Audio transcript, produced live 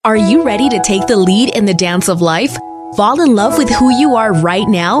Are you ready to take the lead in the dance of life? Fall in love with who you are right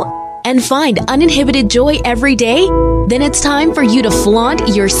now? And find uninhibited joy every day? Then it's time for you to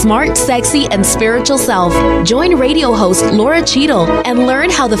flaunt your smart, sexy, and spiritual self. Join radio host Laura Cheadle and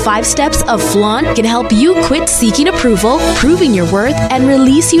learn how the 5 steps of flaunt can help you quit seeking approval, proving your worth, and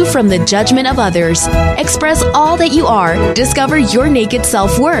release you from the judgment of others. Express all that you are, discover your naked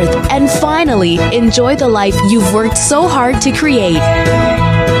self-worth, and finally, enjoy the life you've worked so hard to create.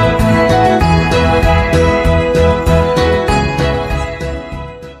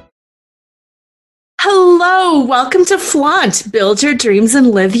 Hello, welcome to Flaunt. Build your dreams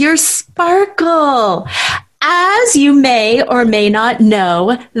and live your sparkle. As you may or may not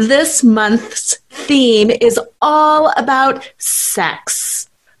know, this month's theme is all about sex,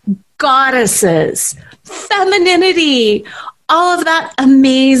 goddesses, femininity, all of that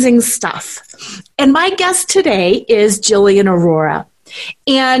amazing stuff. And my guest today is Jillian Aurora.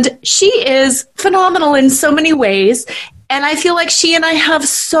 And she is phenomenal in so many ways. And I feel like she and I have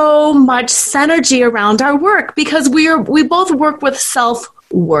so much synergy around our work because we both work with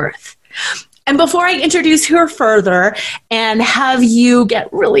self-worth. And before I introduce her further and have you get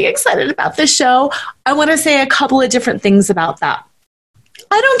really excited about this show, I want to say a couple of different things about that.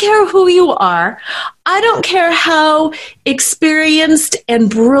 I don't care who you are. I don't care how experienced and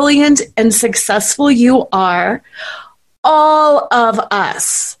brilliant and successful you are. All of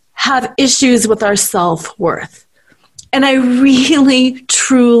us have issues with our self-worth. And I really,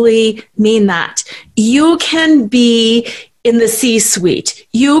 truly mean that. You can be in the C-suite.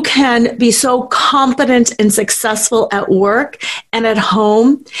 You can be so competent and successful at work and at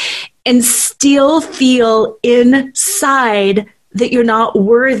home and still feel inside that you're not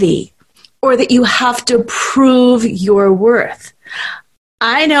worthy or that you have to prove your worth.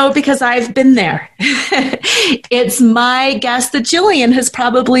 I know because I've been there. It's my guess that Jillian has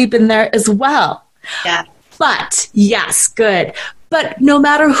probably been there as well. Yeah. But, yes, good. But no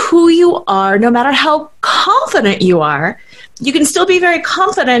matter who you are, no matter how confident you are, you can still be very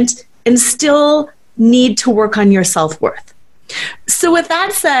confident and still need to work on your self-worth. So with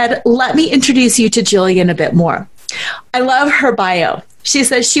that said, let me introduce you to Jillian a bit more. I love her bio. She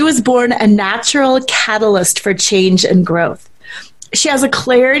says she was born a natural catalyst for change and growth. She has a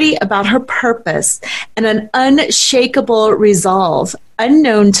clarity about her purpose and an unshakable resolve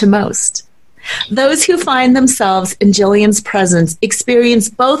unknown to most. Those who find themselves in Jillian's presence experience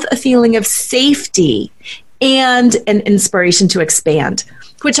both a feeling of safety and an inspiration to expand,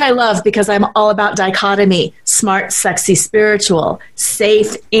 which I love because I'm all about dichotomy, smart, sexy, spiritual,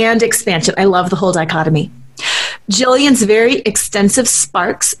 safe, and expansion. I love the whole dichotomy. Jillian's very extensive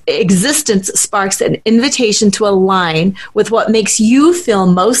existence sparks an invitation to align with what makes you feel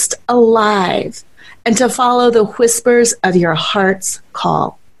most alive and to follow the whispers of your heart's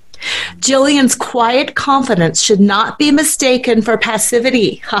call. Jillian's quiet confidence should not be mistaken for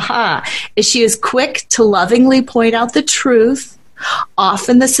passivity, as she is quick to lovingly point out the truth.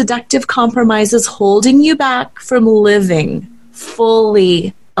 Often the seductive compromises holding you back from living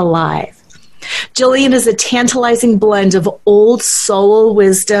fully alive. Jillian is a tantalizing blend of old soul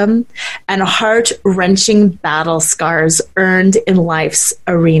wisdom and heart-wrenching battle scars earned in life's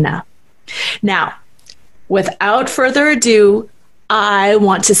arena. Now, without further ado, I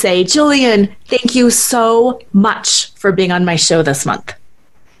want to say, Jillian, thank you so much for being on my show this month.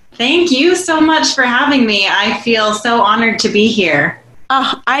 Thank you so much for having me. I feel so honored to be here.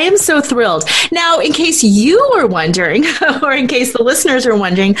 I am so thrilled. Now, in case you were wondering, or in case the listeners are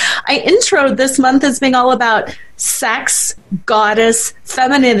wondering, I introed this month as being all about sex, goddess,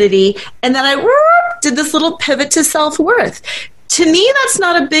 femininity, and then I did this little pivot to self-worth. To me, that's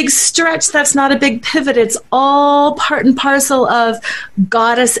not a big stretch. That's not a big pivot. It's all part and parcel of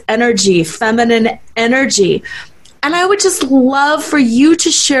goddess energy, feminine energy. And I would just love for you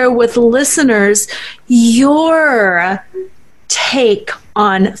to share with listeners your take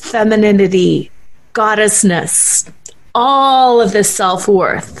on femininity, goddessness, all of this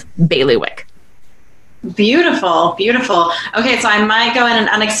self-worth bailiwick. Beautiful, beautiful. Okay, so I might go in an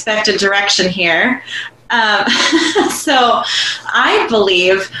unexpected direction here. So I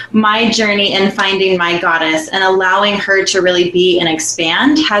believe my journey in finding my goddess and allowing her to really be and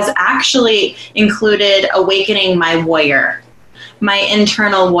expand has actually included awakening my warrior, my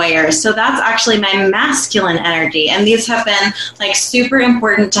internal warrior. So that's actually my masculine energy. And these have been like super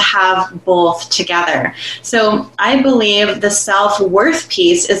important to have both together. So I believe the self-worth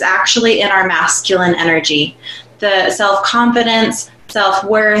piece is actually in our masculine energy. The self-confidence,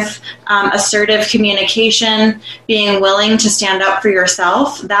 self-worth, assertive communication, being willing to stand up for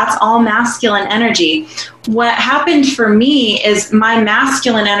yourself. That's all masculine energy. What happened for me is my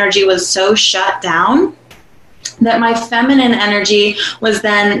masculine energy was so shut down that my feminine energy was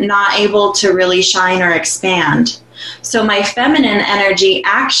then not able to really shine or expand. So my feminine energy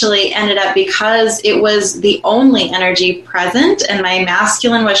actually ended up, because it was the only energy present and my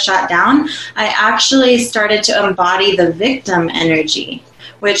masculine was shut down, I actually started to embody the victim energy,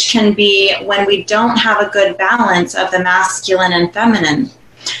 which can be when we don't have a good balance of the masculine and feminine.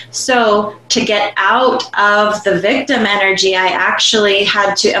 So to get out of the victim energy, I actually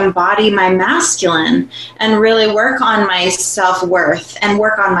had to embody my masculine and really work on my self-worth and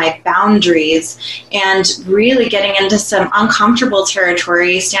work on my boundaries and really getting into some uncomfortable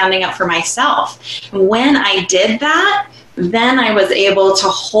territory, standing up for myself. When I did that, then I was able to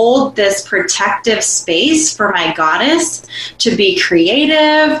hold this protective space for my goddess to be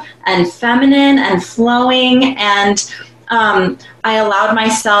creative and feminine and flowing, and I allowed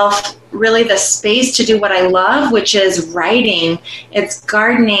myself really the space to do what I love, which is writing, it's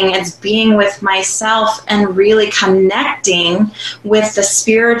gardening, it's being with myself and really connecting with the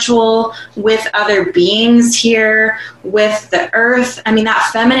spiritual, with other beings here, with the earth. I mean, that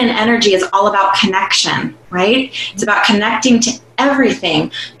feminine energy is all about connection, right? It's about connecting to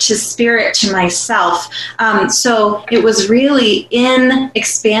everything, to spirit, to myself. So it was really in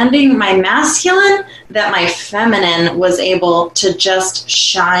expanding my masculine that my feminine was able to just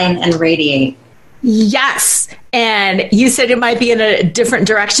shine and radiate. Yes. And you said it might be in a different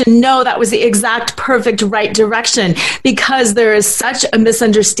direction. No, that was the exact perfect right direction, because there is such a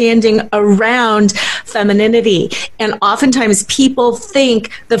misunderstanding around femininity. And oftentimes people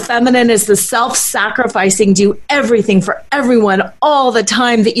think the feminine is the self-sacrificing, do everything for everyone all the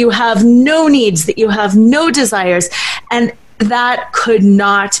time, that you have no needs, that you have no desires. And that could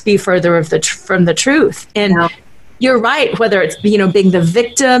not be further from the truth. And no. You're right, whether it's, being the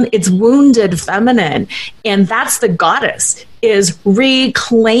victim, it's wounded feminine. And that's the goddess, is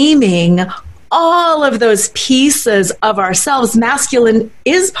reclaiming all of those pieces of ourselves. Masculine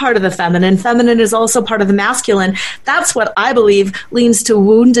is part of the feminine. Feminine is also part of the masculine. That's what I believe leans to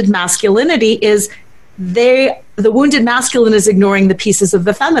wounded masculinity, is the wounded masculine is ignoring the pieces of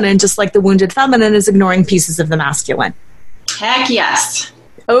the feminine, just like the wounded feminine is ignoring pieces of the masculine. Heck yes.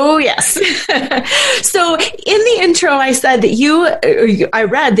 Oh, yes. So in the intro, I said that I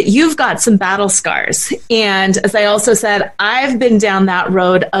read that you've got some battle scars. And as I also said, I've been down that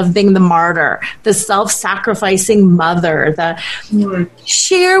road of being the martyr, the self-sacrificing mother.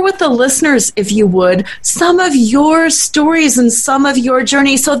 Share with the listeners, if you would, some of your stories and some of your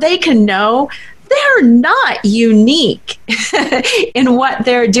journey so they can know they're not unique in what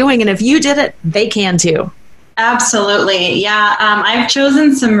they're doing. And if you did it, they can too. Absolutely. Yeah. I've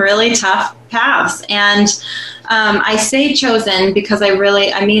chosen some really tough paths, and I say chosen because I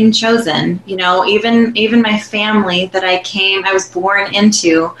mean chosen. Even my family that I was born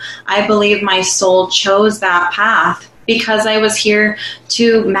into, I believe my soul chose that path because I was here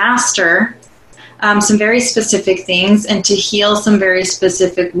to master some very specific things and to heal some very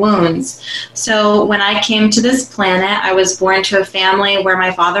specific wounds. So when I came to this planet, I was born to a family where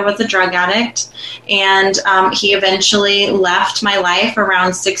my father was a drug addict, and he eventually left my life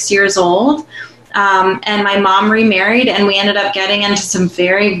around 6 years old. And my mom remarried, and we ended up getting into some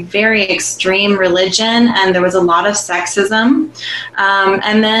very, very extreme religion, and there was a lot of sexism.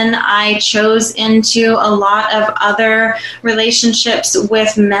 And then I chose into a lot of other relationships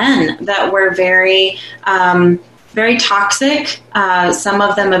with men that were very, very toxic, some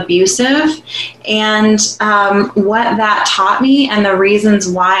of them abusive. And what that taught me and the reasons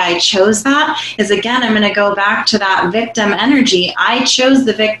why I chose that is, again, I'm going to go back to that victim energy. I chose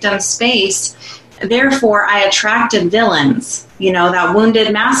the victim space. Therefore, I attracted villains, that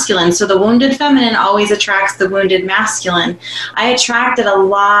wounded masculine. So the wounded feminine always attracts the wounded masculine. I attracted a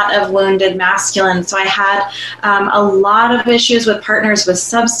lot of wounded masculine. So I had a lot of issues with partners with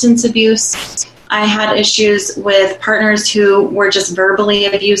substance abuse. I had issues with partners who were just verbally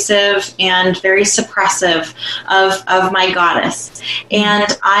abusive and very suppressive of my goddess. And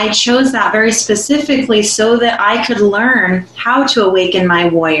I chose that very specifically so that I could learn how to awaken my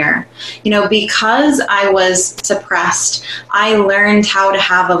warrior. Because I was suppressed, I learned how to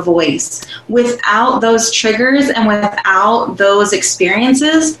have a voice. Without those triggers and without those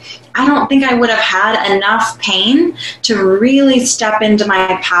experiences, I don't think I would have had enough pain to really step into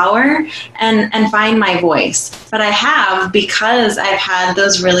my power and find my voice. But I have, because I've had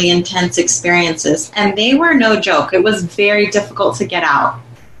those really intense experiences, and they were no joke. It was very difficult to get out.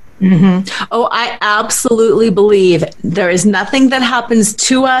 Mm-hmm. Oh, I absolutely believe there is nothing that happens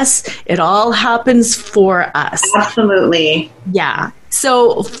to us. It all happens for us. Absolutely. Yeah.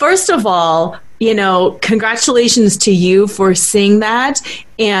 So first of all, congratulations to you for seeing that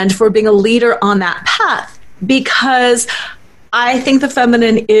and for being a leader on that path, because I think the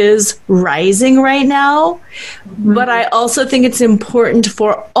feminine is rising right now, but I also think it's important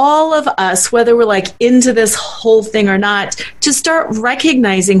for all of us, whether we're like into this whole thing or not, to start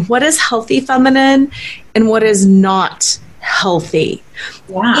recognizing what is healthy feminine and what is not healthy.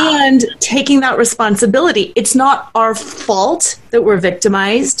 Yeah. And taking that responsibility. It's not our fault that we're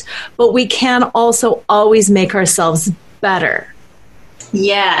victimized, but we can also always make ourselves better.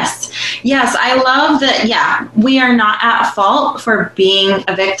 Yes. Yes. I love that. Yeah. We are not at fault for being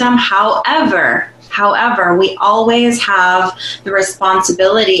a victim. However, we always have the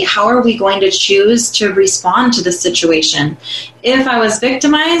responsibility. How are we going to choose to respond to the situation? If I was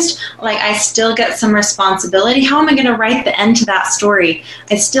victimized, I still get some responsibility. How am I going to write the end to that story?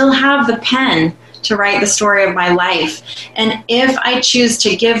 I still have the pen to write the story of my life. And if I choose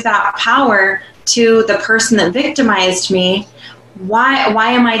to give that power to the person that victimized me,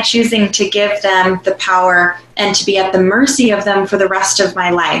 why am I choosing to give them the power and to be at the mercy of them for the rest of my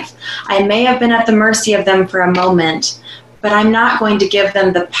life? I may have been at the mercy of them for a moment, but I'm not going to give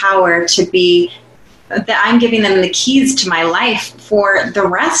them the power to be that I'm giving them the keys to my life for the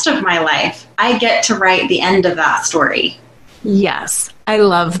rest of my life. I get to write the end of that story. Yes, I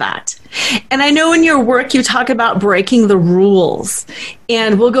love that. And I know in your work you talk about breaking the rules,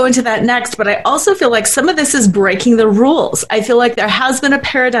 and we'll go into that next, but I also feel like some of this is breaking the rules. I feel like there has been a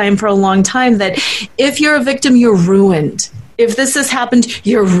paradigm for a long time that if you're a victim, you're ruined. If this has happened,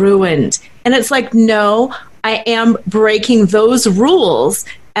 you're ruined. And it's like, no, I am breaking those rules,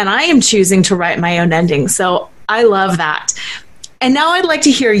 and I am choosing to write my own ending. So I love that. And now I'd like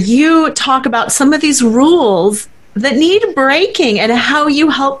to hear you talk about some of these rules that need breaking and how you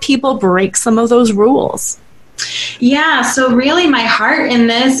help people break some of those rules. Yeah, so really my heart in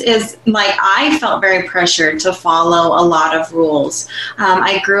this is I felt very pressured to follow a lot of rules.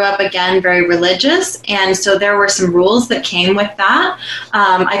 I grew up, again, very religious, and so there were some rules that came with that.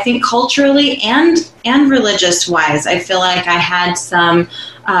 I think culturally and religious-wise, I feel like I had some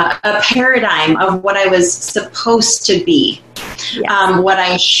a paradigm of what I was supposed to be. Yes. What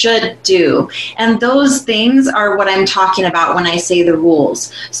I should do. And those things are what I'm talking about when I say the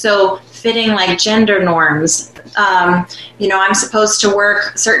rules. So fitting gender norms. I'm supposed to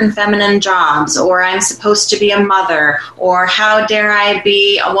work certain feminine jobs, or I'm supposed to be a mother, or how dare I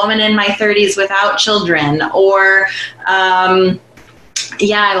be a woman in my 30s without children, or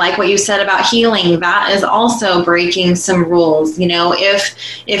I like what you said about healing. That is also breaking some rules.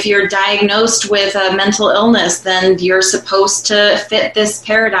 If you're diagnosed with a mental illness, then you're supposed to fit this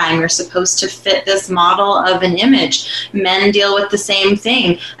paradigm. You're supposed to fit this model of an image. Men deal with the same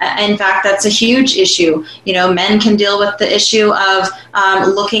thing. In fact, that's a huge issue. Men can deal with the issue of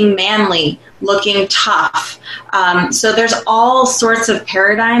looking manly, looking tough. So there's all sorts of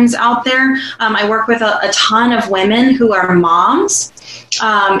paradigms out there. I work with a ton of women who are moms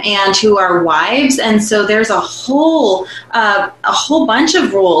and who are wives, and so there's a whole bunch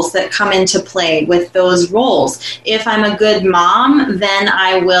of rules that come into play with those roles. If I'm a good mom, then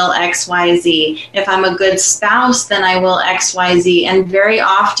I will X, Y, Z. If I'm a good spouse, then I will X, Y, Z. And very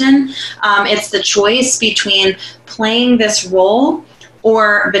often, it's the choice between playing this role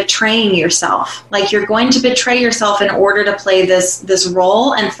or betraying yourself. You're going to betray yourself in order to play this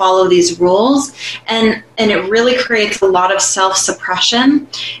role and follow these rules. And it really creates a lot of self-suppression.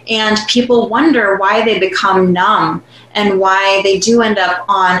 And people wonder why they become numb and why they do end up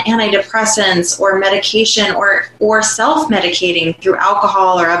on antidepressants or medication or self-medicating through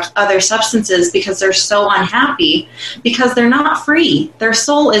alcohol or other substances because they're so unhappy, because they're not free. Their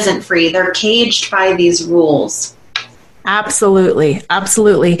soul isn't free. They're caged by these rules. Absolutely.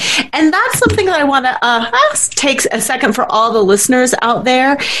 Absolutely. And that's something that I want to take a second for all the listeners out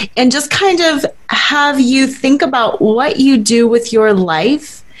there and just kind of have you think about what you do with your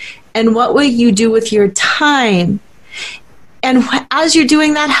life and what will you do with your time. And as you're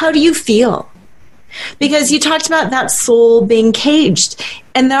doing that, how do you feel? Because you talked about that soul being caged.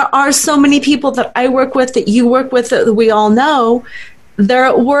 And there are so many people that I work with, that you work with, that we all know, they're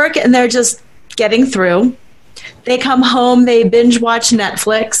at work and they're just getting through. They come home, they binge watch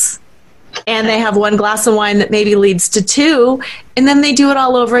Netflix, and they have one glass of wine that maybe leads to two, and then they do it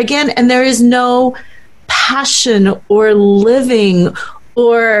all over again, and there is no passion or living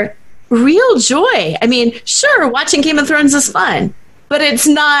or real joy. I mean, sure, watching Game of Thrones is fun, but it's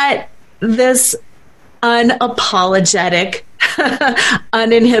not this unapologetic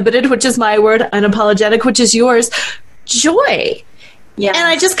uninhibited, which is my word, unapologetic, which is yours, joy. Yeah. And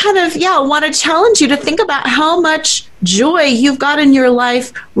I just kind of, want to challenge you to think about how much joy you've got in your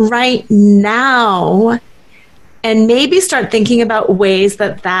life right now, and maybe start thinking about ways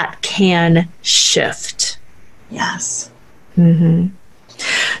that that can shift. Yes. Mm-hmm.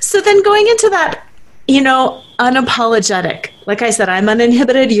 So then going into that, unapologetic, like I said, I'm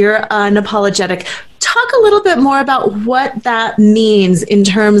uninhibited, you're unapologetic. Talk a little bit more about what that means in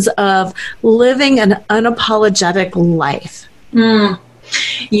terms of living an unapologetic life.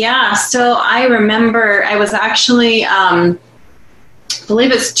 Yeah, so I remember I was actually, I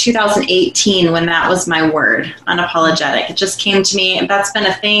believe it's 2018 when that was my word, unapologetic. It just came to me, and that's been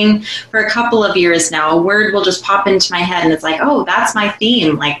a thing for a couple of years now. A word will just pop into my head, and it's like, oh, that's my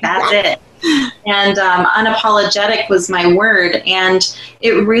theme, like that's it. And unapologetic was my word, and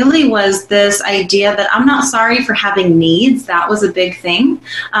it really was this idea that I'm not sorry for having needs. That was a big thing.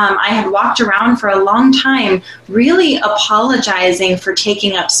 I had walked around for a long time really apologizing for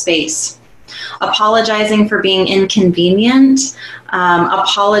taking up space, apologizing for being inconvenient,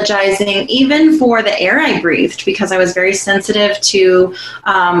 apologizing even for the air I breathed, because I was very sensitive to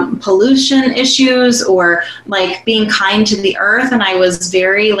pollution issues or like being kind to the earth, and I was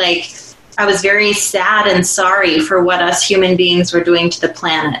very sad and sorry for what us human beings were doing to the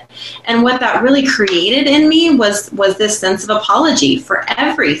planet. And what that really created in me was this sense of apology for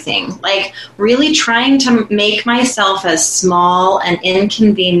everything, like really trying to make myself as small and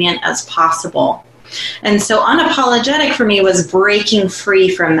inconvenient as possible. And so unapologetic for me was breaking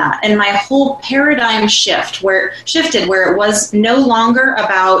free from that. And my whole paradigm shifted where it was no longer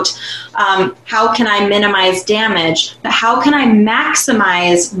about how can I minimize damage, but how can I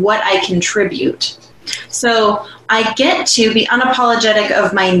maximize what I contribute. So I get to be unapologetic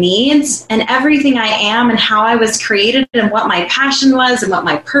of my needs and everything I am and how I was created and what my passion was and what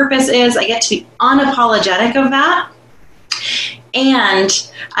my purpose is. I get to be unapologetic of that. And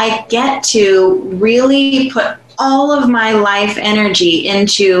I get to really put all of my life energy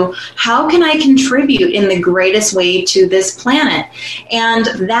into how can I contribute in the greatest way to this planet. And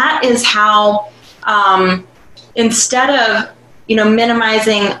that is how, instead of,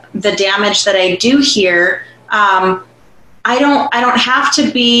 minimizing the damage that I do here, I don't have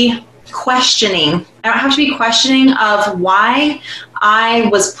to be questioning. I don't have to be questioning of why I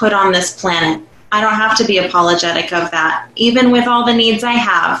was put on this planet. I don't have to be apologetic of that. Even with all the needs I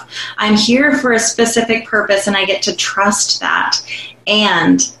have, I'm here for a specific purpose, and I get to trust that.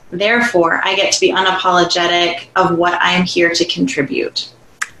 And therefore, I get to be unapologetic of what I'm here to contribute.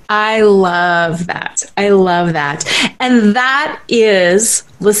 I love that. I love that. And that is,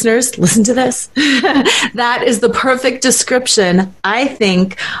 listeners, listen to this. That is the perfect description, I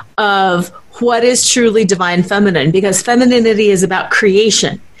think, of what is truly divine feminine, because femininity is about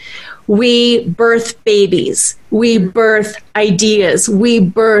creation. We birth babies, we birth ideas, we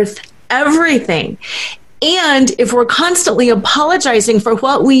birth everything. And if we're constantly apologizing for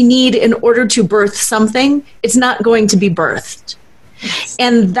what we need in order to birth something, it's not going to be birthed.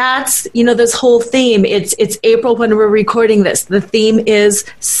 And that's, this whole theme. It's April when we're recording this. The theme is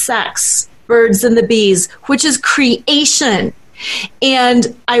sex, birds and the bees, which is creation.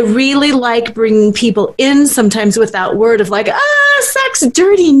 And I really like bringing people in sometimes with that word of like, sex,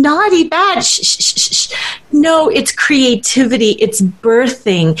 dirty, naughty, bad. Shh, shh, shh, shh. No, it's creativity. It's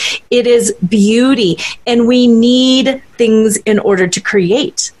birthing. It is beauty. And we need things in order to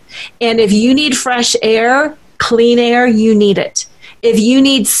create. And if you need fresh air, clean air, you need it. If you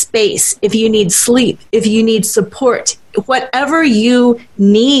need space, if you need sleep, if you need support, whatever you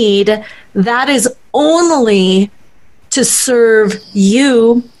need, that is only to serve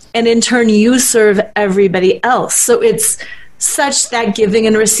you, and in turn you serve everybody else. So it's such that giving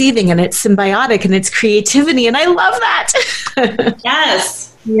and receiving, and it's symbiotic, and it's creativity, and I love that.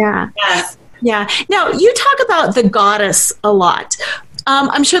 Yes. Yeah. Yes. Yeah. Now, you talk about the goddess a lot.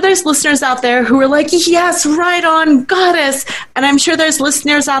 I'm sure there's listeners out there who are like, yes, right on, goddess. And I'm sure there's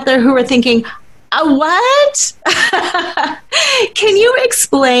listeners out there who are thinking, what? Can you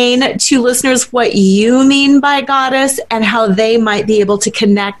explain to listeners what you mean by goddess and how they might be able to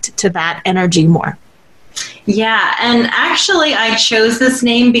connect to that energy more? Yeah, and actually I chose this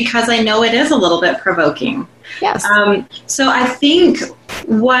name because I know it is a little bit provoking. Yes. So I think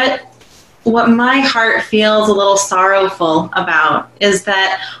what my heart feels a little sorrowful about is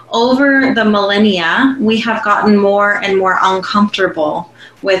that over the millennia, we have gotten more and more uncomfortable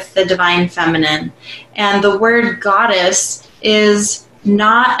with the divine feminine. And the word goddess is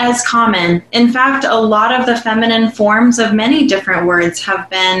not as common. In fact, a lot of the feminine forms of many different words have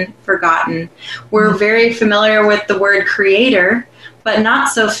been forgotten. We're very familiar with the word creator, but not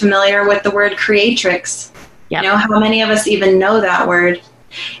so familiar with the word creatrix. Yep. You know, how many of us even know that word?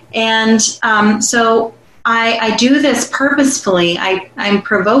 And so I do this purposefully. I'm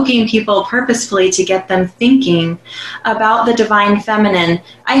provoking people purposefully to get them thinking about the divine feminine.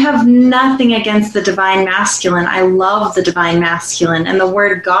 I have nothing against the divine masculine. I love the divine masculine, and the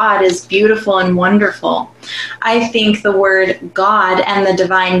word God is beautiful and wonderful. I think the word God and the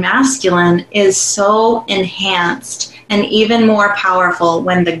divine masculine is so enhanced and even more powerful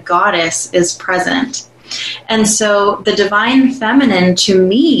when the goddess is present. And so the divine feminine to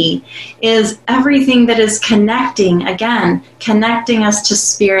me is everything that is connecting, again, connecting us to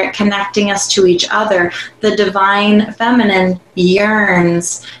spirit, connecting us to each other. The divine feminine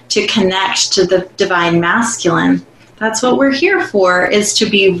yearns to connect to the divine masculine. That's what we're here for, is to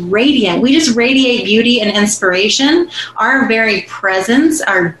be radiant. We just radiate beauty and inspiration. Our very presence,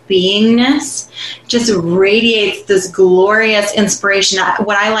 our beingness, just radiates this glorious inspiration,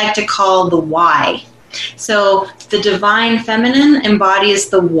 what I like to call the why. So the divine feminine embodies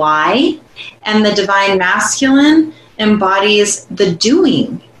the why, and the divine masculine embodies the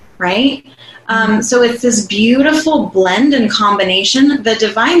doing, right? So it's this beautiful blend and combination. The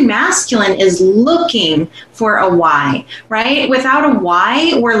divine masculine is looking for a why, right? Without a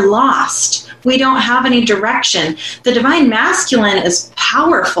why, we're lost. We don't have any direction. The divine masculine is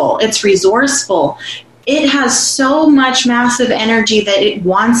powerful. It's resourceful. It has so much massive energy that it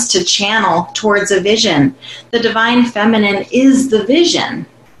wants to channel towards a vision. The divine feminine is the vision,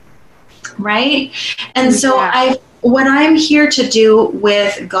 right? And so what I'm here to do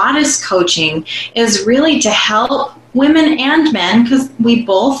with goddess coaching is really to help women and men, because we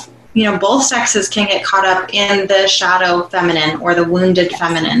both, both sexes can get caught up in the shadow feminine or the wounded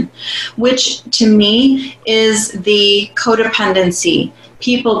feminine, which to me is the codependency,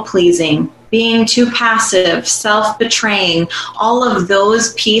 people pleasing, being too passive, self-betraying. All of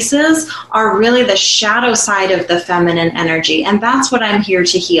those pieces are really the shadow side of the feminine energy. And that's what I'm here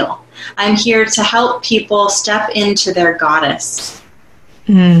to heal. I'm here to help people step into their goddess.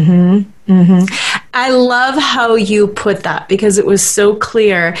 Mm-hmm. Mm-hmm. I love how you put that, because it was so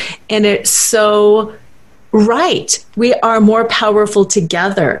clear and it's so right. We are more powerful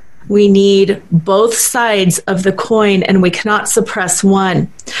together. We need both sides of the coin, and we cannot suppress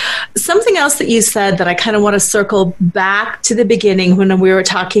one. Something else that you said that I kind of want to circle back to the beginning when we were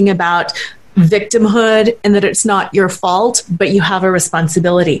talking about victimhood and that it's not your fault, but you have a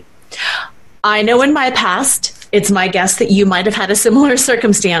responsibility. I know in my past, it's my guess that you might have had a similar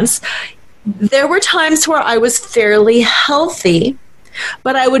circumstance. There were times where I was fairly healthy,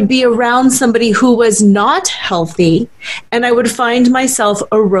 but I would be around somebody who was not healthy, and I would find myself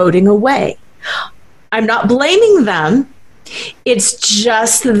eroding away. I'm not blaming them. It's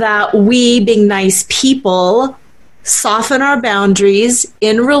just that we, being nice people, soften our boundaries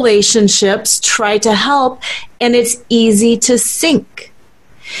in relationships, try to help, and it's easy to sink.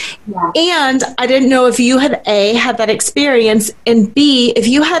 Yeah. And I didn't know if you had A, had that experience, and B, if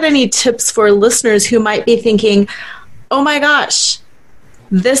you had any tips for listeners who might be thinking, oh my gosh,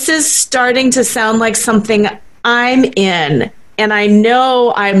 this is starting to sound like something I'm in, and I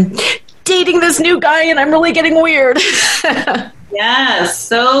know I'm dating this new guy and I'm really getting weird. Yes,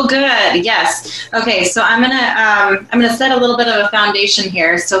 so good. Yes. Okay, so I'm gonna set a little bit of a foundation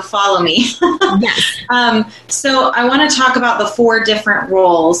here. So follow me. Yes. So I want to talk about the 4 different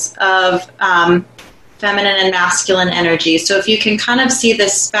roles of feminine and masculine energy. So if you can kind of see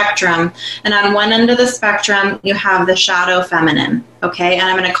this spectrum, and on one end of the spectrum you have the shadow feminine. Okay, and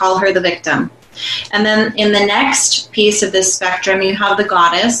I'm going to call her the victim. And then in the next piece of this spectrum, you have the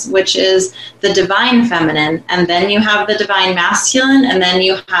goddess, which is the divine feminine. And then you have the divine masculine. And then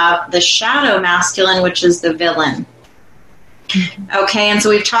you have the shadow masculine, which is the villain. Okay, and so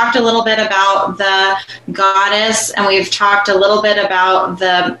we've talked a little bit about the goddess, and we've talked a little bit about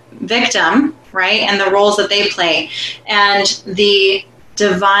the victim, right, and the roles that they play. And the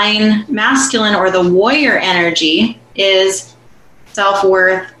divine masculine, or the warrior energy, is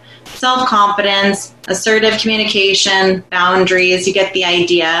self-worth, self-confidence, assertive communication, boundaries. You get the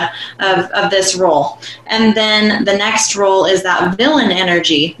idea of this role. And then the next role is that villain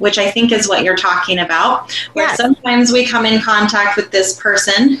energy, which I think is what you're talking about, where yes. Sometimes we come in contact with this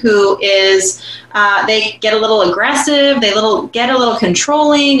person who is, they get a little aggressive, they get a little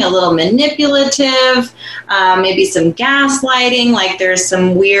controlling, a little manipulative, maybe some gaslighting, like there's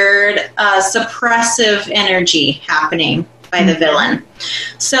some weird suppressive energy happening by the villain.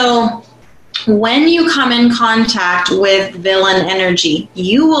 So when you come in contact with villain energy,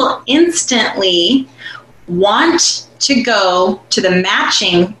 you will instantly want to go to the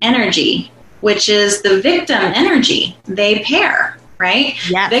matching energy, which is the victim energy. They pair, right?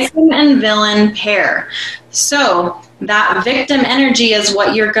 Yes. Victim and villain pair. So that victim energy is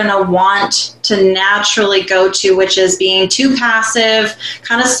what you're going to want to naturally go to, which is being too passive,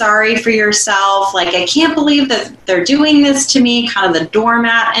 kind of sorry for yourself, like, I can't believe that they're doing this to me, kind of the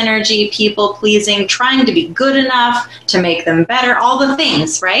doormat energy, people pleasing, trying to be good enough to make them better, all the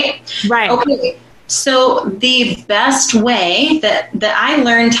things, right? Right. Okay. So the best way that I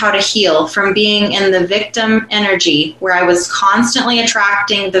learned how to heal from being in the victim energy, where I was constantly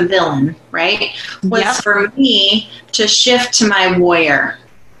attracting the villain, right, was for me to shift to my warrior.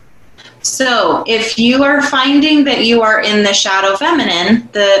 So if you are finding that you are in the shadow feminine,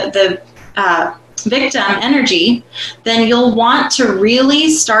 the victim energy, then you'll want to really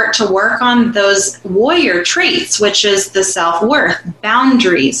start to work on those warrior traits, which is the self-worth,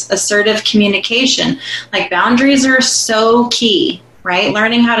 boundaries, assertive communication. Like, boundaries are so key, right?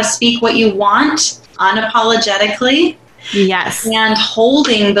 Learning how to speak what you want unapologetically. Yes. And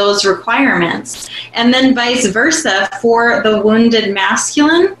holding those requirements. And then vice versa for the wounded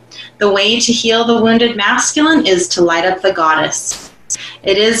masculine. The way to heal the wounded masculine is to light up the goddess.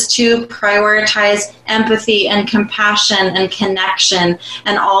 It is to prioritize empathy and compassion and connection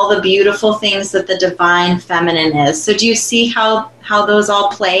and all the beautiful things that the divine feminine is. So do you see how those all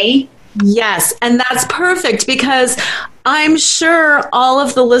play? Yes, and that's perfect, because I'm sure all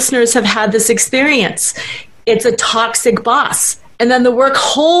of the listeners have had this experience. It's a toxic boss, and then the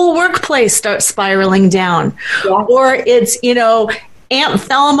whole workplace starts spiraling down. Yeah. Or it's, Aunt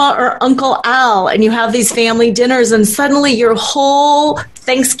Thelma or Uncle Al, and you have these family dinners, and suddenly your whole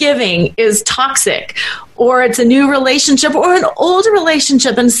Thanksgiving is toxic. Or it's a new relationship or an old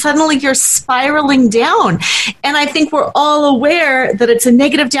relationship, and suddenly you're spiraling down. And I think we're all aware that it's a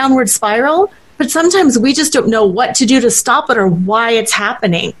negative downward spiral, but sometimes we just don't know what to do to stop it or why it's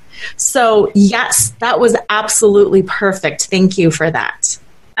happening. So yes, that was absolutely perfect. Thank you for that.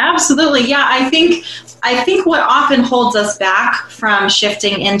 Absolutely. Yeah, I think what often holds us back from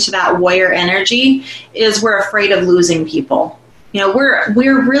shifting into that warrior energy is we're afraid of losing people. We're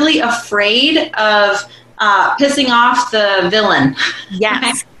really afraid of pissing off the villain.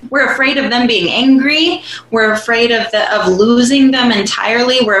 Yes. We're afraid of them being angry. We're afraid of losing them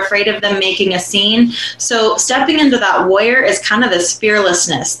entirely. We're afraid of them making a scene. So stepping into that warrior is kind of this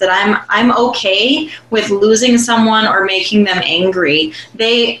fearlessness that I'm okay with losing someone or making them angry.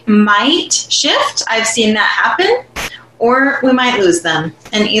 They might shift. I've seen that happen, or we might lose them.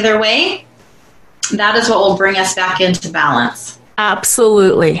 And either way, that is what will bring us back into balance.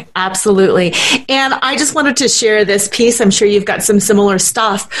 Absolutely. Absolutely. And I just wanted to share this piece. I'm sure you've got some similar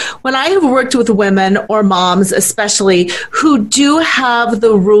stuff. When I have worked with women, or moms especially, who do have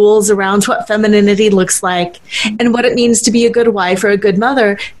the rules around what femininity looks like and what it means to be a good wife or a good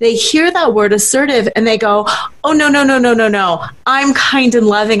mother, they hear that word assertive and they go, oh, no. I'm kind and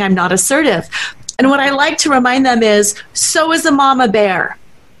loving. I'm not assertive. And what I like to remind them is, so is a mama bear.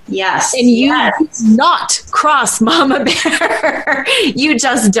 Yes. And you do not cross mama bear. You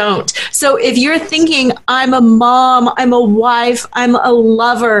just don't. So if you're thinking, I'm a mom, I'm a wife, I'm a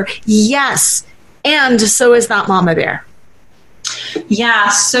lover, yes. And so is that mama bear. Yeah,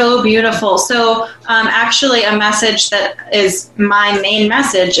 so beautiful. So actually a message that is my main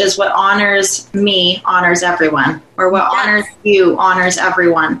message is what honors me honors everyone, or what honors you honors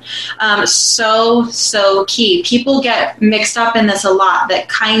everyone. So key. People get mixed up in this a lot, that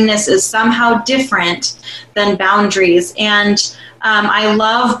kindness is somehow different than boundaries. And I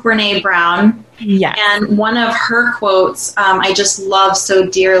love Brené Brown. Yes. And one of her quotes I just love so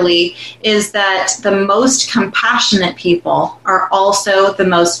dearly is that the most compassionate people are also the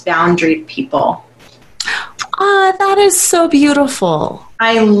most boundaried people. That is so beautiful.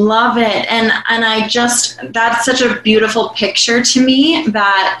 I love it. And that's such a beautiful picture to me,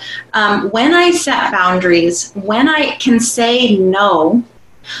 that when I set boundaries, when I can say no,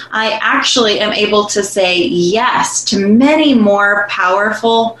 I actually am able to say yes to many more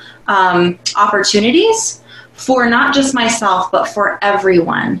powerful opportunities for not just myself, but for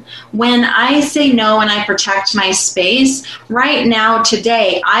everyone. When I say no and I protect my space, right now,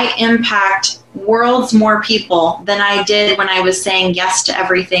 today, I impact worlds more people than I did when I was saying yes to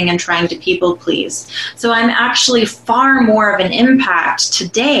everything and trying to people please. So I'm actually far more of an impact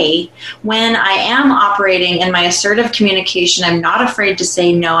today when I am operating in my assertive communication. I'm not afraid to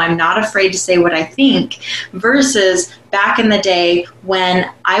say no. I'm not afraid to say what I think, versus back in the day when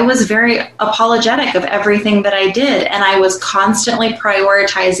I was very apologetic of everything that I did, and I was constantly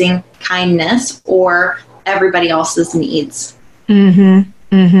prioritizing kindness or everybody else's needs.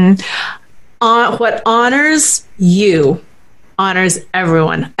 What honors you honors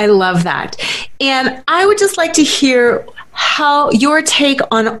everyone. I love that. And I would just like to hear how your take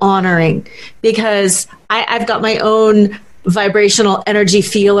on honoring, because I've got my own vibrational energy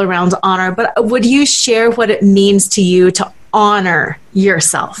feel around honor, but would you share what it means to you to honor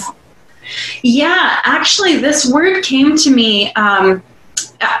yourself? Yeah, actually, this word came to me.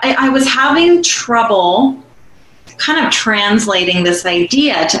 I was having trouble kind of translating this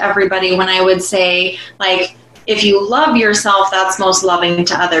idea to everybody when I would say, like, if you love yourself, that's most loving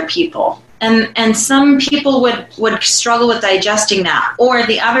to other people. And some people would struggle with digesting that. Or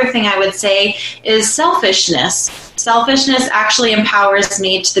the other thing I would say is selfishness. Selfishness actually empowers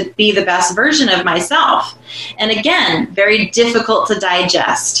me to be the best version of myself. And again, very difficult to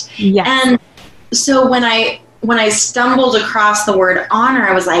digest. Yes. And so when I stumbled across the word honor,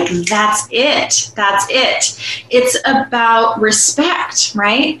 I was like, that's it. That's it. It's about respect,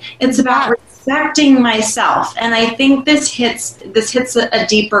 right? It's about respecting myself. And I think this hits a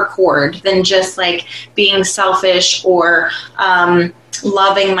deeper chord than just like being selfish or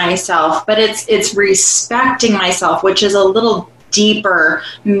loving myself, but it's respecting myself, which is a little deeper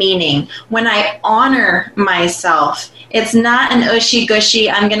meaning. When I honor myself, it's not an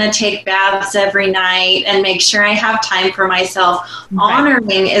ushy-gushy, I'm going to take baths every night and make sure I have time for myself. Right.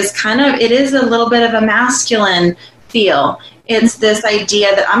 Honoring is it is a little bit of a masculine feel. It's this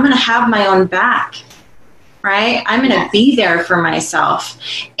idea that I'm going to have my own back, right? I'm going to be there for myself,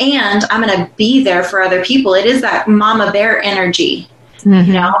 and I'm going to be there for other people. It is that mama bear energy,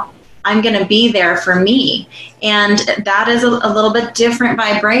 you know? I'm going to be there for me. And that is a little bit different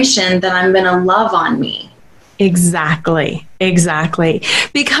vibration than I'm going to love on me. Exactly.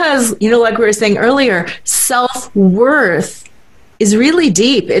 Because, like we were saying earlier, self-worth is really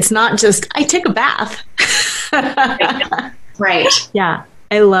deep. It's not just, I take a bath. Right. Yeah.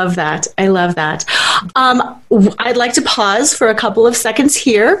 I love that. I'd like to pause for a couple of seconds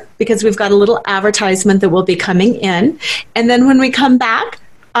here because we've got a little advertisement that will be coming in. And then when we come back,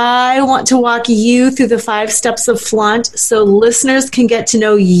 I want to walk you through the 5 steps of flaunt so listeners can get to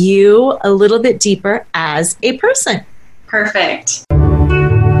know you a little bit deeper as a person. Perfect.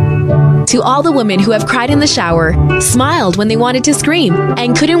 To all the women who have cried in the shower, smiled when they wanted to scream,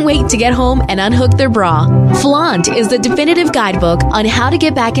 and couldn't wait to get home and unhook their bra, Flaunt is the definitive guidebook on how to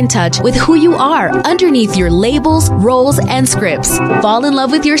get back in touch with who you are underneath your labels, roles, and scripts. Fall in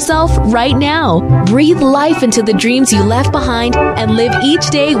love with yourself right now. Breathe life into the dreams you left behind and live each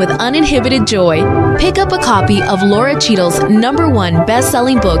day with uninhibited joy. Pick up a copy of Laura Cheadle's #1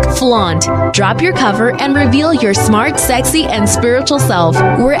 best-selling book, Flaunt. Drop your cover and reveal your smart, sexy, and spiritual self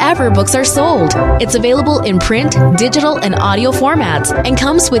wherever books are sold. It's available in print, digital, and audio formats and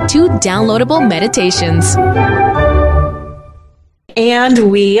comes with 2 downloadable meditations.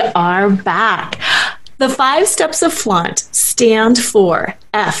 And we are back. The 5 steps of flaunt stand for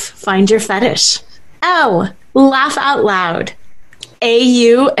F, find your fetish. L, laugh out loud.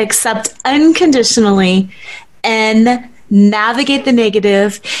 A, accept unconditionally. N, navigate the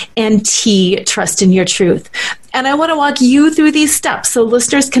negative. And T, trust in your truth. And I want to walk you through these steps so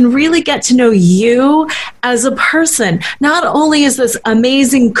listeners can really get to know you as a person. Not only is this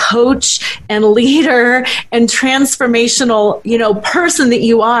amazing coach and leader and transformational, person that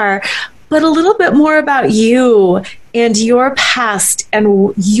you are, but a little bit more about you and your past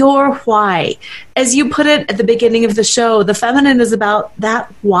and your why. As you put it at the beginning of the show, the feminine is about that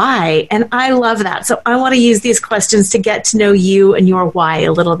why. And I love that. So I want to use these questions to get to know you and your why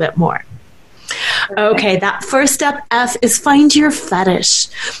a little bit more. Okay, that first step, F, is find your fetish.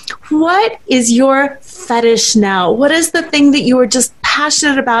 What is your fetish now? What is the thing that you are just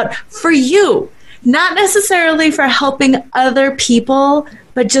passionate about for you? Not necessarily for helping other people,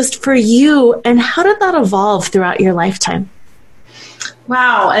 but just for you. And how did that evolve throughout your lifetime?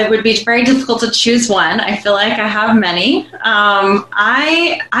 Wow, it would be very difficult to choose one. I feel like I have many. I'm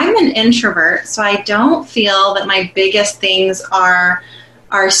an introvert, so I don't feel that my biggest things are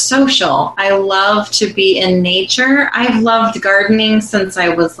are social. I love to be in nature. I've loved gardening since I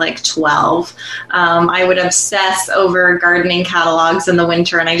was like 12. I would obsess over gardening catalogs in the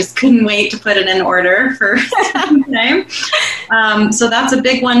winter, and I just couldn't wait to put it in order for time. So that's a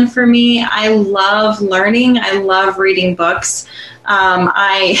big one for me. I love learning. I love reading books. I'm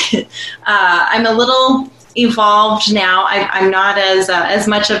a little evolved now. I'm not as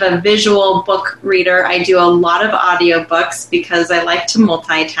much of a visual book reader. I do a lot of audiobooks because I like to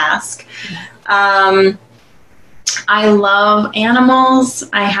multitask. I love animals.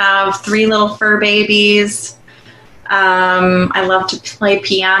 I have 3 little fur babies. I love to play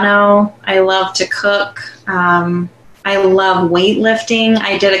piano. I love to cook. I love weightlifting.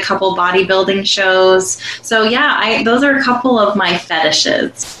 I did a couple bodybuilding shows. So yeah, those are a couple of my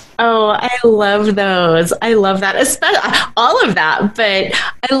fetishes. Oh, I love those. I love that, especially all of that. But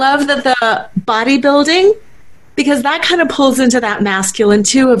I love that the bodybuilding, because that kind of pulls into that masculine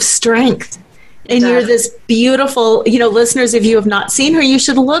too of strength. And you're this beautiful, listeners, if you have not seen her, you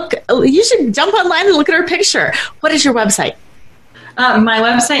should jump online and look at her picture. What is your website? My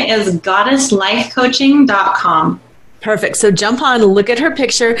website is goddesslifecoaching.com. Perfect. So jump on, look at her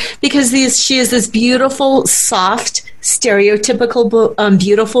picture, because she is this beautiful, soft, stereotypical,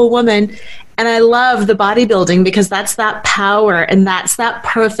 beautiful woman. And I love the bodybuilding because that's that power and that's that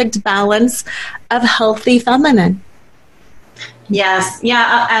perfect balance of healthy feminine. Yes.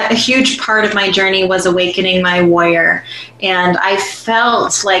 Yeah. A huge part of my journey was awakening my warrior. And I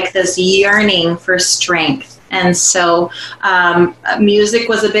felt like this yearning for strength. And so music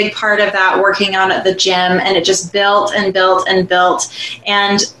was a big part of that, working out at the gym, and it just built and built and built.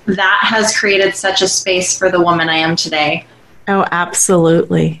 And that has created such a space for the woman I am today. Oh,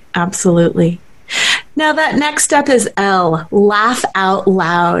 absolutely. Absolutely. Now that next step is L, laugh out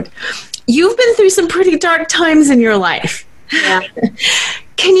loud. You've been through some pretty dark times in your life. Yeah.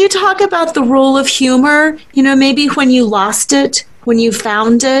 Can you talk about the role of humor? Maybe when you lost it, when you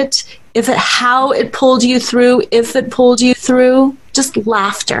found it, how it pulled you through, if it pulled you through, just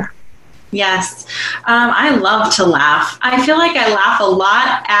laughter. Yes. I love to laugh. I feel like I laugh a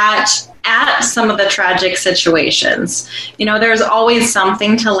lot at some of the tragic situations. There's always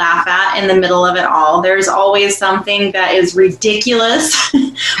something to laugh at in the middle of it all. There's always something that is ridiculous,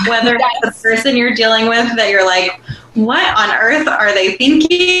 whether it's the person you're dealing with that you're like, what on earth are they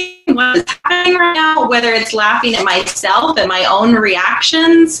thinking? What is happening right now? Whether it's laughing at myself and my own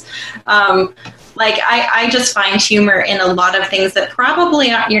reactions. I just find humor in a lot of things that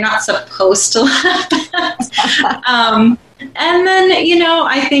probably you're not supposed to laugh at. And then,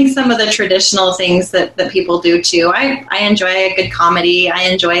 I think some of the traditional things that people do too. I enjoy a good comedy. I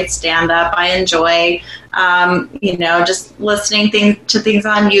enjoy stand-up. I enjoy, just listening to things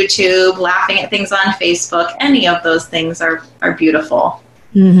on YouTube, laughing at things on Facebook. Any of those things are beautiful.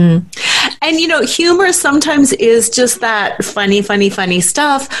 Mm-hmm. And, humor sometimes is just that funny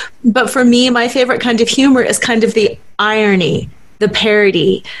stuff. But for me, my favorite kind of humor is kind of the irony, the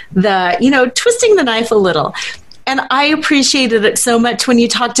parody, the, twisting the knife a little. And I appreciated it so much when you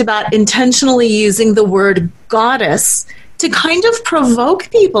talked about intentionally using the word goddess to kind of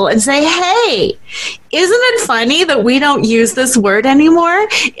provoke people and say, hey, isn't it funny that we don't use this word anymore?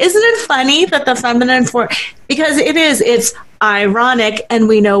 Isn't it funny that the feminine form, because it's ironic and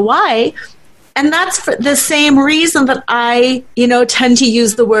we know why. And that's for the same reason that I, tend to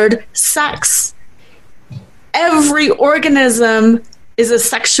use the word sex. Every organism is a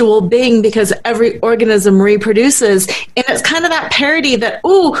sexual being because every organism reproduces. And it's kind of that parody that,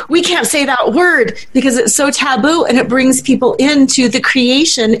 we can't say that word because it's so taboo, and it brings people into the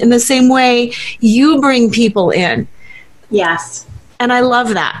creation in the same way you bring people in. Yes. And I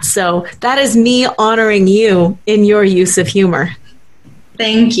love that. So that is me honoring you in your use of humor.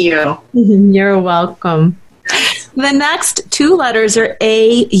 Thank you. You're welcome. The next 2 letters are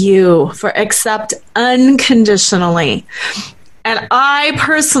AU for accept unconditionally. And I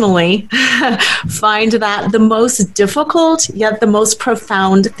personally find that the most difficult, yet the most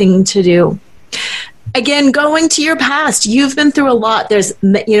profound thing to do. Again, going to your past, you've been through a lot. There's,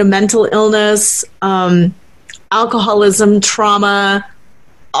 mental illness, alcoholism, trauma,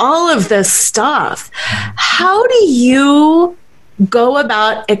 all of this stuff. How do you go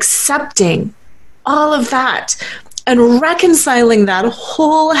about accepting all of that and reconciling that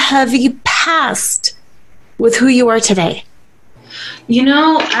whole heavy past with who you are today?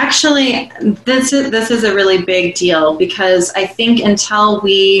 Actually, this is a really big deal, because I think until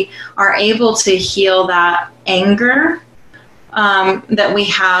we are able to heal that anger that we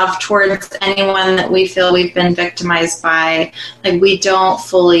have towards anyone that we feel we've been victimized by. Like, we don't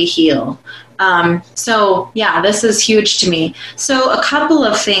fully heal. So yeah, this is huge to me. So a couple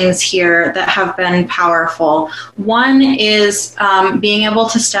of things here that have been powerful. One is being able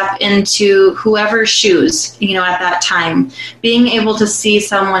to step into whoever's shoes, at that time, being able to see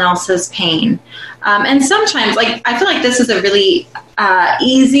someone else's pain. And sometimes, I feel like this is a really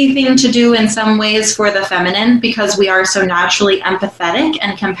easy thing to do in some ways for the feminine, because we are so naturally empathetic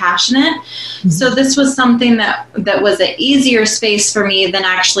and compassionate. Mm-hmm. So this was something that was an easier space for me than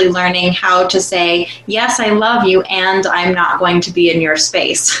actually learning how to say, yes, I love you, and I'm not going to be in your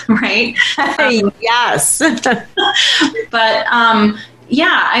space, right? Yes. But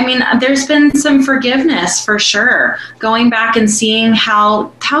yeah, I mean, there's been some forgiveness for sure. Going back and seeing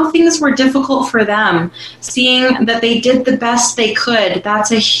how things were difficult for them, seeing that they did the best they could.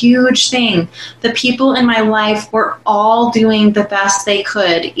 That's a huge thing. The people in my life were all doing the best they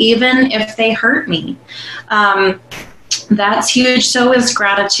could, even if they hurt me. That's huge. So is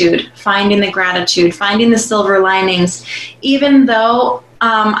gratitude, finding the silver linings, even though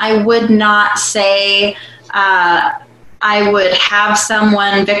I would not say I would have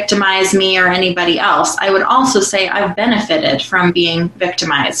someone victimize me or anybody else. I would also say I've benefited from being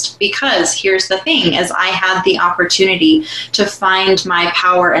victimized, because here's the thing, is I had the opportunity to find my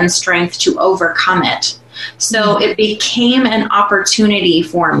power and strength to overcome it. So it became an opportunity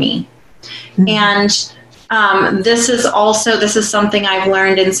for me. Mm-hmm. And this is something I've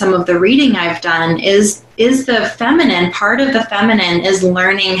learned in some of the reading I've done, is the feminine, part of the feminine is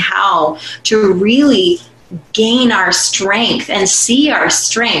learning how to really gain our strength and see our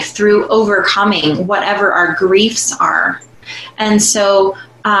strength through overcoming whatever our griefs are. And so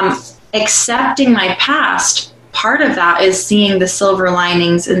accepting my past, part of that is seeing the silver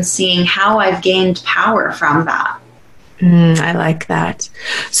linings and seeing how I've gained power from that. I like that.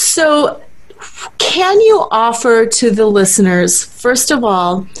 So can you offer to the listeners, first of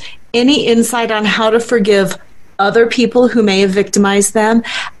all, any insight on how to forgive other people who may have victimized them,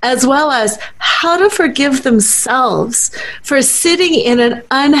 as well as how to forgive themselves for sitting in an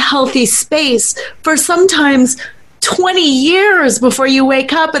unhealthy space for sometimes 20 years before you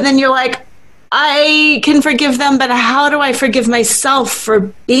wake up, and then you're like, I can forgive them, but how do I forgive myself for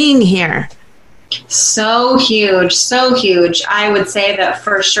being here? So huge, so huge. I would say that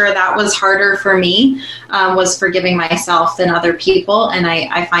for sure that was harder for me, was forgiving myself than other people. And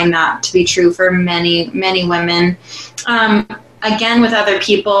I find that to be true for many, many women. Again, with other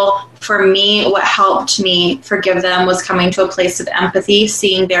people, for me, what helped me forgive them was coming to a place of empathy,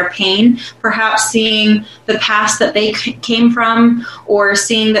 seeing their pain, perhaps seeing the past that they came from, or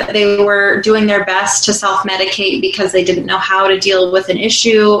seeing that they were doing their best to self-medicate because they didn't know how to deal with an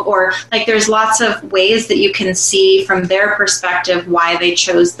issue, or there's lots of ways that you can see from their perspective why they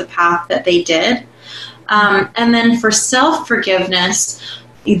chose the path that they did. And then for self-forgiveness,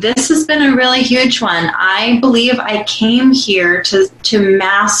 this has been a really huge one. I believe I came here to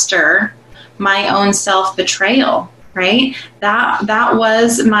master my own self-betrayal, right? That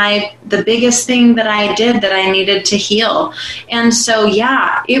was the biggest thing that I did that I needed to heal. And so,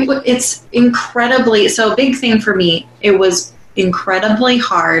 yeah, it's incredibly, so a big thing for me, it was incredibly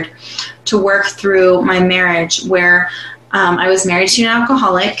hard to work through my marriage, where I was married to an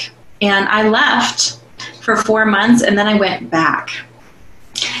alcoholic, and I left for 4 months, and then I went back.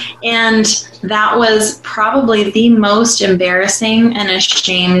 And that was probably the most embarrassing and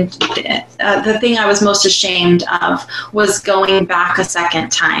ashamed, the thing I was most ashamed of was going back a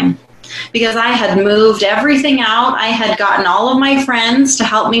second time. Because I had moved everything out. I had gotten all of my friends to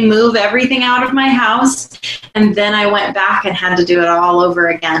help me move everything out of my house. And then I went back and had to do it all over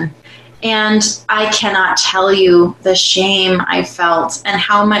again. And I cannot tell you the shame I felt and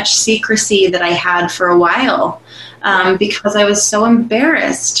how much secrecy that I had for a while. Because I was so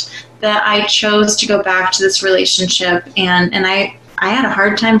embarrassed that I chose to go back to this relationship, and I had a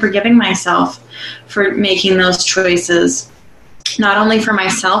hard time forgiving myself for making those choices, not only for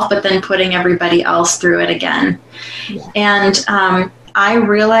myself, but then putting everybody else through it again. Yeah. And I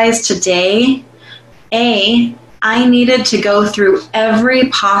realized today, I needed to go through every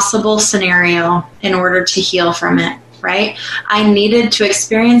possible scenario in order to heal from it. Right? I needed to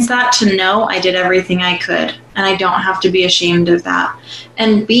experience that to know I did everything I could, and I don't have to be ashamed of that.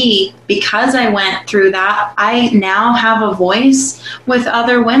 And B, because I went through that, I now have a voice with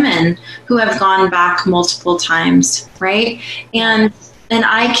other women who have gone back multiple times, right? And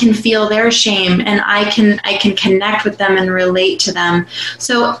I can feel their shame, and I can connect with them and relate to them.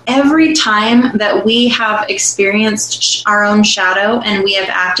 So every time that we have experienced our own shadow and we have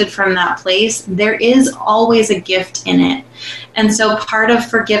acted from that place, there is always a gift in it. And so part of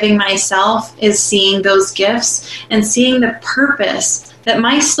forgiving myself is seeing those gifts and seeing the purpose that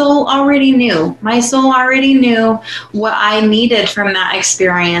my soul already knew. My soul already knew what I needed from that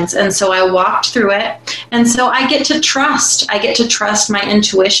experience. And so I walked through it. And so I get to trust. I get to trust my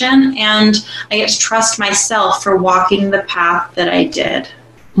intuition, and I get to trust myself for walking the path that I did.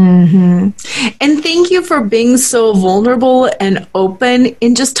 Mm-hmm. And thank you for being so vulnerable and open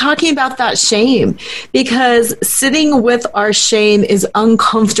in just talking about that shame, because sitting with our shame is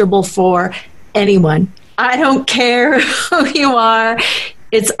uncomfortable for anyone. I don't care who you are.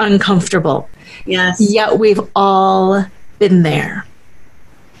 It's uncomfortable. Yes. Yet we've all been there.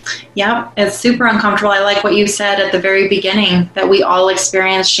 Yep, it's super uncomfortable. I like what you said at the very beginning, that we all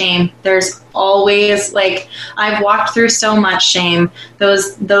experience shame. There's always, like, I've walked through so much shame.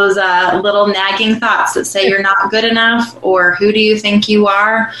 Those little nagging thoughts that say you're not good enough, or who do you think you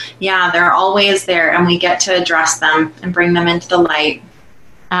are? Yeah, they're always there, and we get to address them and bring them into the light.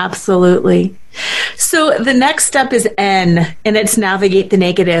 Absolutely. So the next step is N, and it's navigate the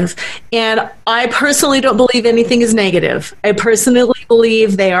negative. And I personally don't believe anything is negative. I personally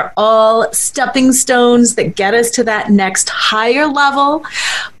believe they are all stepping stones that get us to that next higher level,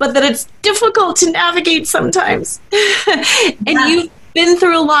 but that it's difficult to navigate sometimes. And you've been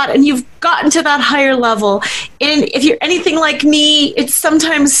through a lot, and you've gotten to that higher level. And if you're anything like me, it's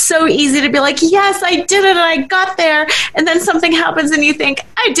sometimes so easy to be like, yes, I did it and I got there. And then something happens and you think,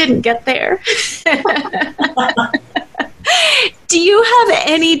 I didn't get there. Do you have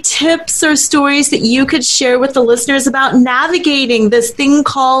any tips or stories that you could share with the listeners about navigating this thing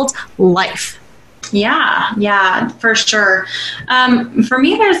called life? Yeah, for sure. For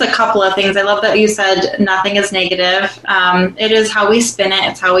me, there's a couple of things. I love that you said nothing is negative. It is how we spin it.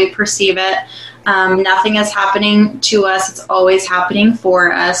 It's how we perceive it. Nothing is happening to us. It's always happening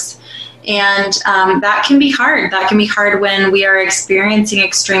for us. And that can be hard. That can be hard when we are experiencing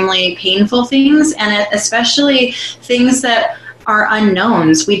extremely painful things, and especially things that are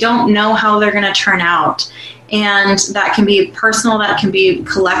unknowns. We don't know how they're going to turn out. And that can be personal, that can be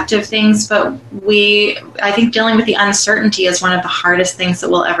collective things, but I think dealing with the uncertainty is one of the hardest things that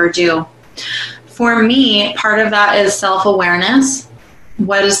we'll ever do. For me, part of that is self-awareness.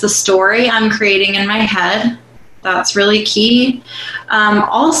 What is the story I'm creating in my head? That's really key.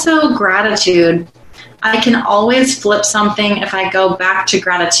 Also, gratitude. I can always flip something if I go back to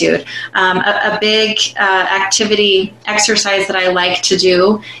gratitude. A big activity exercise that I like to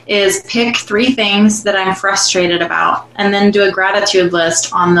do is pick 3 things that I'm frustrated about and then do a gratitude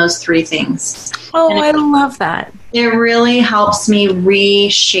list on those 3 things. Oh, I love that. It really helps me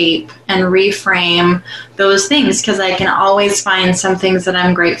reshape and reframe those things, because I can always find some things that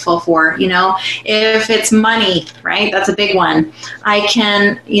I'm grateful for. You know, if it's money, right? That's a big one. I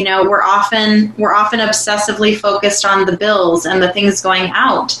can, we're often obsessively focused on the bills and the things going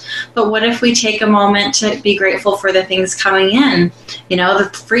out. But what if we take a moment to be grateful for the things coming in? The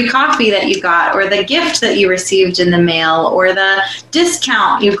free coffee that you got, or the gift that you received in the mail, or the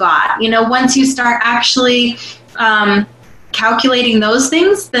discount you got. Once you start actually calculating those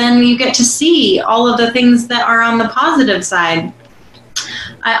things, then you get to see all of the things that are on the positive side.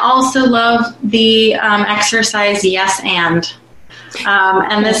 I also love the exercise Yes and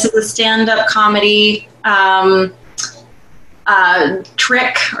this is a stand-up comedy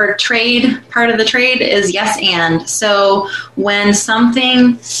trick or trade. Part of the trade is yes and. So when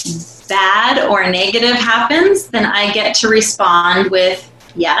something bad or negative happens, then I get to respond with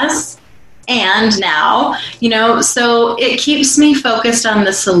yes. And now, so it keeps me focused on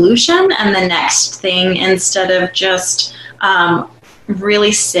the solution and the next thing, instead of just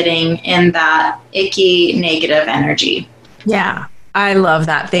really sitting in that icky negative energy. Yeah, I love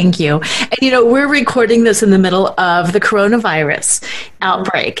that. Thank you. And, we're recording this in the middle of the coronavirus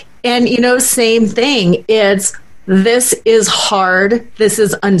outbreak. And, same thing. This is hard. This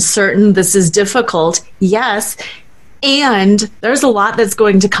is uncertain. This is difficult. Yes. And there's a lot that's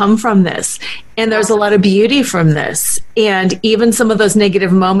going to come from this. And there's a lot of beauty from this. And even some of those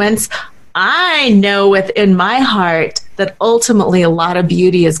negative moments, I know within my heart that ultimately a lot of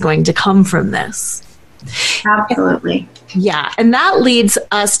beauty is going to come from this. Absolutely. Yeah. And that leads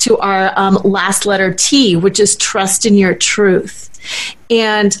us to our last letter T, which is trust in your truth.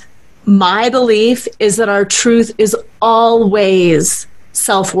 And my belief is that our truth is always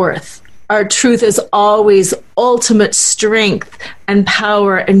self-worth. Our truth is always ultimate strength and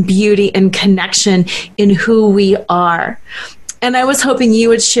power and beauty and connection in who we are. And I was hoping you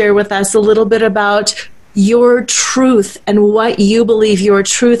would share with us a little bit about your truth and what you believe your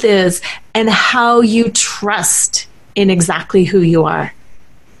truth is and how you trust in exactly who you are.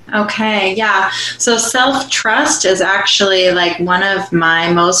 Okay, yeah. So self-trust is actually like one of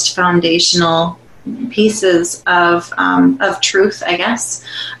my most foundational pieces of truth, I guess.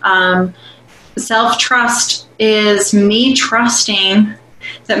 Self-trust is me trusting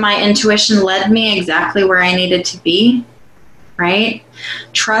that my intuition led me exactly where I needed to be, right?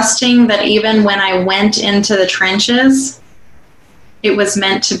 Trusting that even when I went into the trenches, it was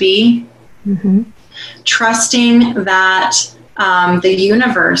meant to be. Mm-hmm. Trusting that the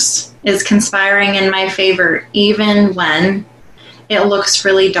universe is conspiring in my favor, even when it looks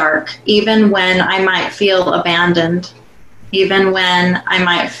really dark, even when I might feel abandoned, even when I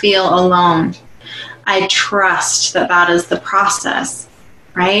might feel alone. I trust that that is the process,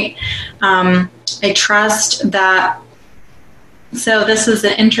 right? I trust that. So this is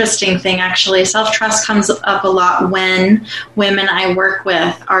an interesting thing, actually. Self-trust comes up a lot when women I work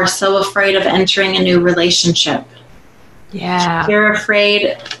with are so afraid of entering a new relationship. Yeah. They're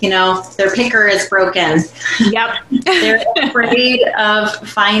afraid, their picker is broken. Yep. They're afraid of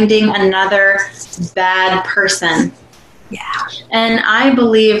finding another bad person. Yeah. And I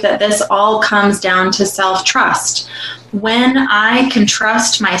believe that this all comes down to self-trust. When I can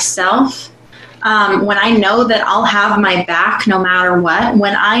trust myself, when I know that I'll have my back no matter what,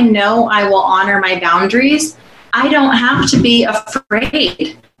 when I know I will honor my boundaries, I don't have to be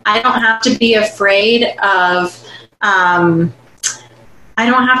afraid. I don't have to be afraid of, I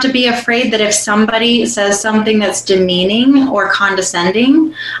don't have to be afraid that if somebody says something that's demeaning or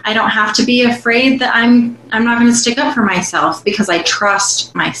condescending, I don't have to be afraid that I'm not going to stick up for myself because I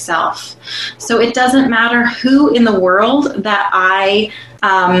trust myself. So it doesn't matter who in the world that I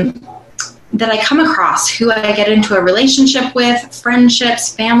come across, who I get into a relationship with,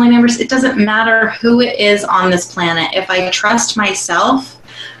 friendships, family members. It doesn't matter who it is on this planet. If I trust myself,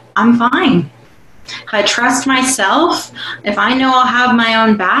 I'm fine. If I trust myself, if I know I'll have my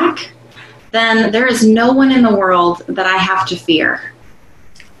own back, then there is no one in the world that I have to fear.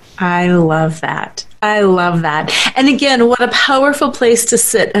 I love that. I love that. And again, what a powerful place to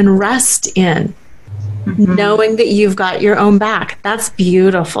sit and rest in, knowing that you've got your own back. That's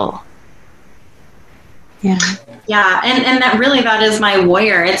beautiful. Yeah. Yeah, and that is my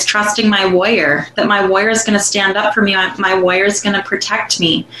warrior. It's trusting my warrior, that my warrior is going to stand up for me. My warrior is going to protect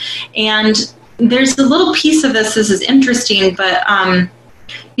me. And there's a little piece of this is interesting, but,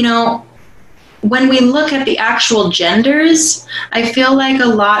 when we look at the actual genders, I feel like a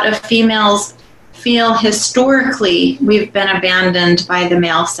lot of females feel historically we've been abandoned by the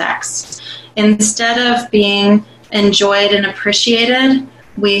male sex. Instead of being enjoyed and appreciated,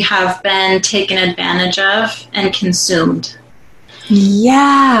 we have been taken advantage of and consumed.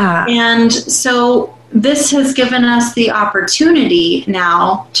 Yeah. And so this has given us the opportunity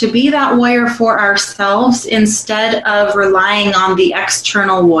now to be that warrior for ourselves instead of relying on the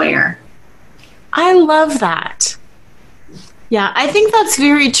external warrior. I love that. Yeah, I think that's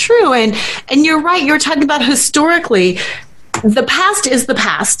very true. And you're right. You're talking about historically, the past is the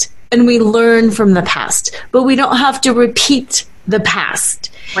past, and we learn from the past, but we don't have to repeat the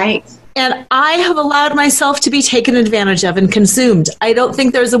past. Right. And I have allowed myself to be taken advantage of and consumed. I don't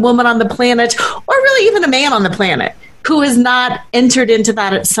think there's a woman on the planet, or really even a man on the planet, who has not entered into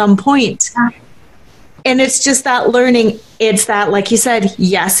that at some point. And it's just that learning. It's that, like you said,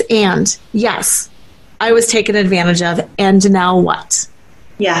 yes, and yes, I was taken advantage of, and now what?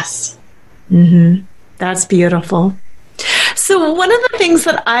 Yes. Mm-hmm. That's beautiful. So one of the things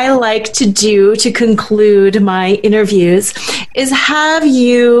that I like to do to conclude my interviews is have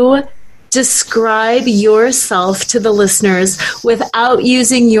you describe yourself to the listeners without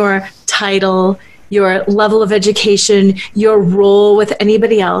using your title, your level of education, your role with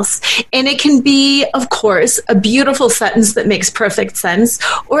anybody else. And it can be, of course, a beautiful sentence that makes perfect sense,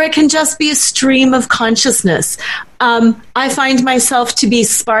 or it can just be a stream of consciousness. I find myself to be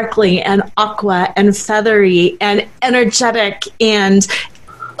sparkly and aqua and feathery and energetic and,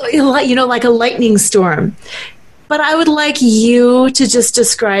 like a lightning storm. But I would like you to just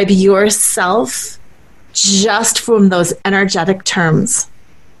describe yourself just from those energetic terms.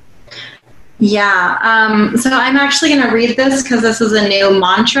 Yeah. So I'm actually going to read this because this is a new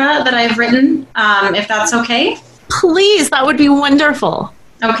mantra that I've written, if that's okay. Please, that would be wonderful.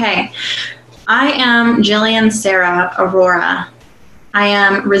 Okay. I am Jillian Sarah Aurora. I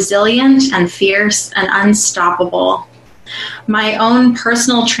am resilient and fierce and unstoppable. My own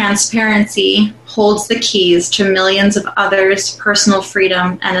personal transparency holds the keys to millions of others' personal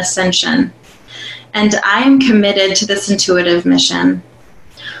freedom and ascension. And I am committed to this intuitive mission.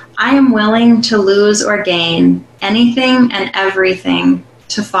 I am willing to lose or gain anything and everything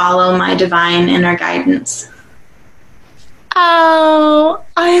to follow my divine inner guidance. Oh,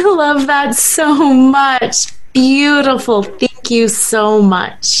 I love that so much. Beautiful. Thank you so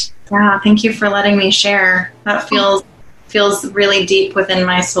much. Yeah, thank you for letting me share. That feels really deep within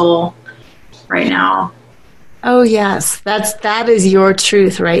my soul right now. Oh, yes. That is your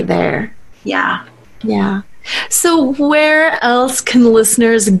truth right there. Yeah. Yeah. So where else can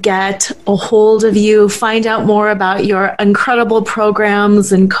listeners get a hold of you, find out more about your incredible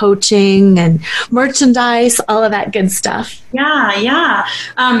programs and coaching and merchandise, all of that good stuff? Yeah.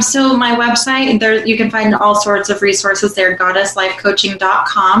 So my website, there you can find all sorts of resources there,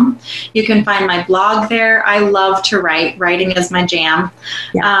 goddesslifecoaching.com. You can find my blog there. I love to write. Writing is my jam.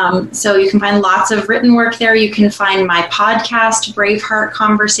 Yeah. So you can find lots of written work there. You can find my podcast, Braveheart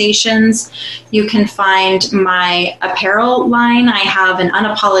Conversations. You can find my apparel line. I have an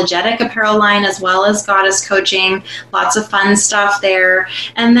unapologetic apparel line as well as Goddess Coaching. Lots of fun stuff there.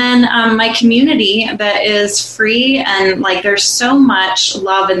 And then my community that is free and there's so much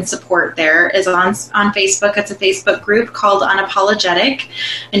love and support there is on Facebook. It's a Facebook group called Unapologetic.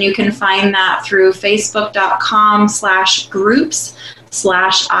 And you can find that through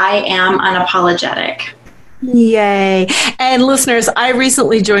facebook.com/groups/I am unapologetic. Yay. And listeners, I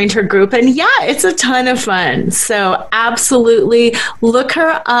recently joined her group and it's a ton of fun. So absolutely look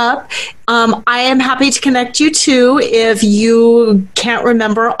her up. I am happy to connect you too if you can't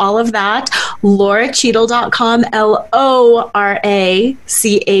remember all of that. LauraCheadle.com,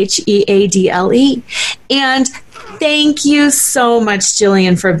 LoraCheadle. And thank you so much,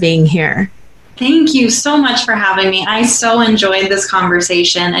 Jillian, for being here. Thank you so much for having me. I so enjoyed this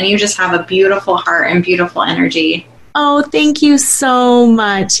conversation, and you just have a beautiful heart and beautiful energy. Oh, thank you so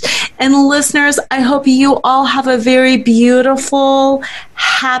much. And listeners, I hope you all have a very beautiful,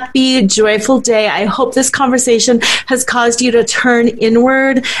 happy, joyful day. I hope this conversation has caused you to turn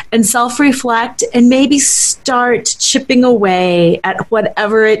inward and self-reflect and maybe start chipping away at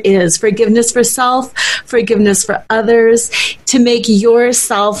whatever it is. Forgiveness for self, forgiveness for others, to make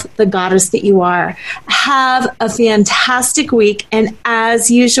yourself the goddess that you are. Have a fantastic week. And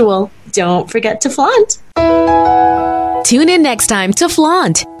as usual, don't forget to flaunt. Tune in next time to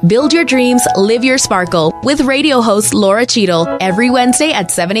Flaunt. Build your dreams, live your sparkle with radio host Laura Cheadle every Wednesday at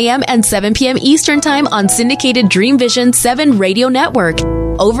 7 a.m. and 7 p.m. Eastern Time on syndicated Dream Vision 7 radio network.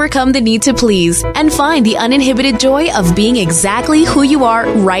 Overcome the need to please and find the uninhibited joy of being exactly who you are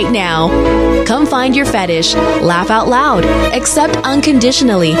right now. Come find your fetish, laugh out loud, accept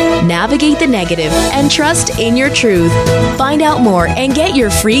unconditionally, navigate the negative, and trust in your truth. Find out more and get your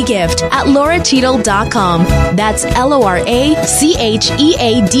free gift at LauraCheadle.com. That's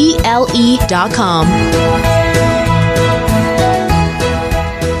LoraCheadle.com.